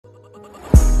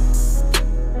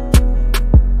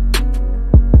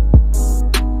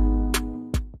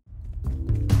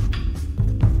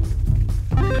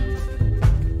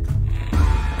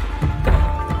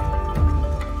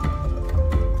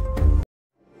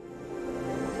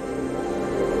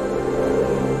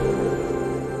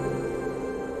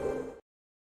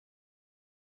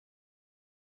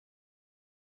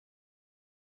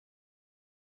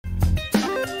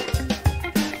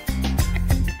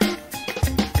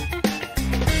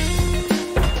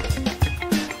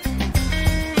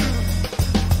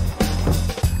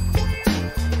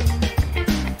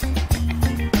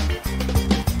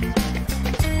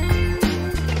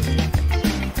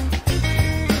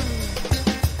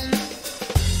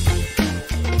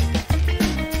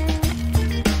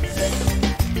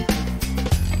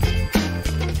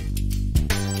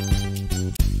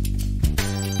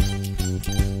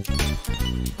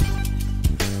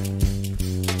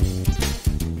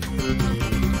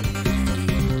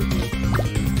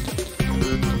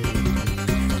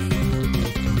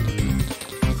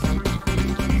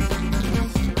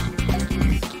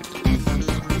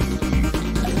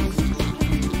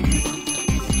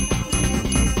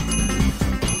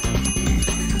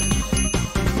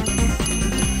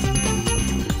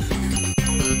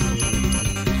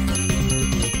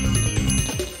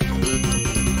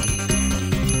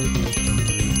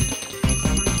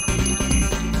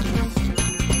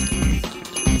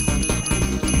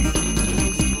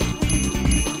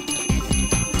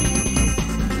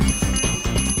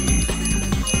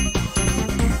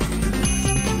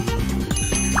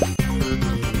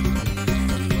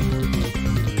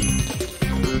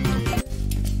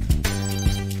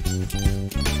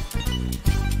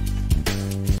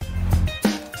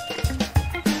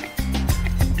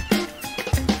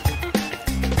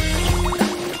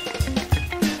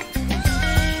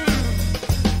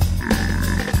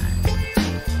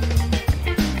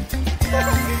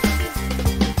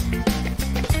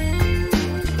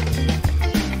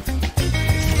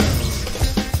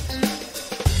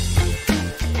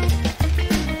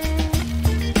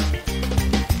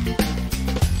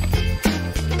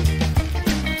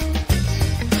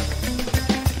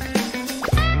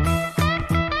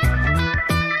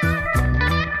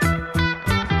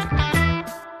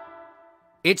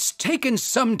It's taken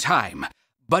some time,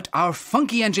 but our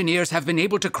funky engineers have been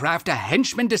able to craft a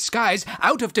henchman disguise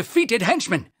out of defeated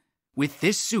henchmen. With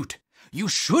this suit, you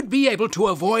should be able to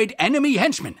avoid enemy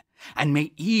henchmen, and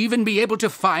may even be able to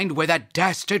find where that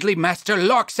dastardly Master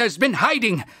Lox has been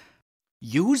hiding.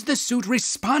 Use the suit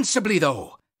responsibly,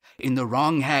 though. In the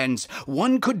wrong hands,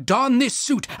 one could don this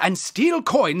suit and steal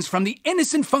coins from the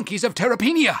innocent Funkeys of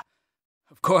Terrapenia.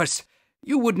 Of course,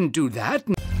 you wouldn't do that.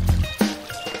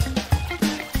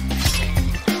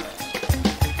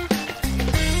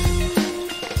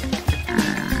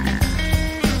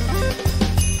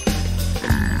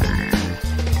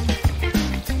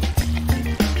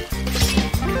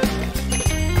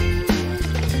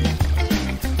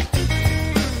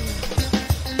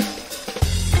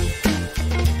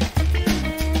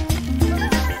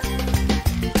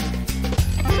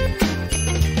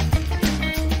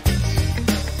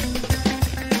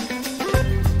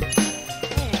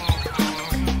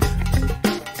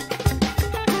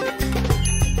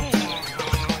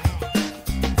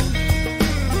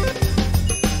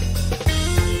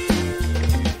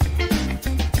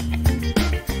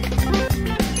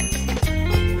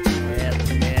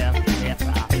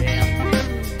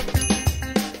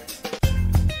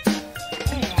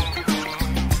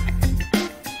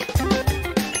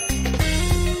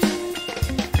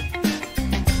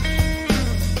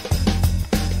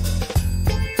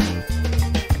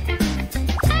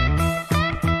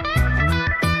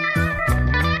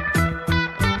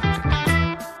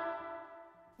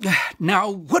 Now,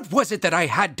 what was it that I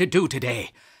had to do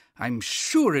today? I'm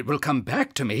sure it will come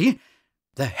back to me.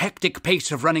 The hectic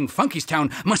pace of running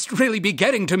Funkeystown must really be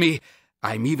getting to me.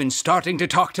 I'm even starting to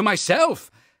talk to myself.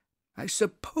 I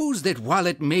suppose that while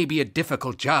it may be a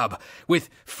difficult job, with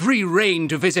free rein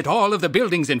to visit all of the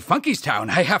buildings in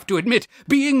Funkeystown, I have to admit,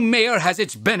 being mayor has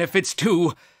its benefits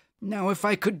too. Now, if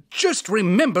I could just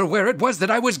remember where it was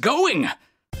that I was going.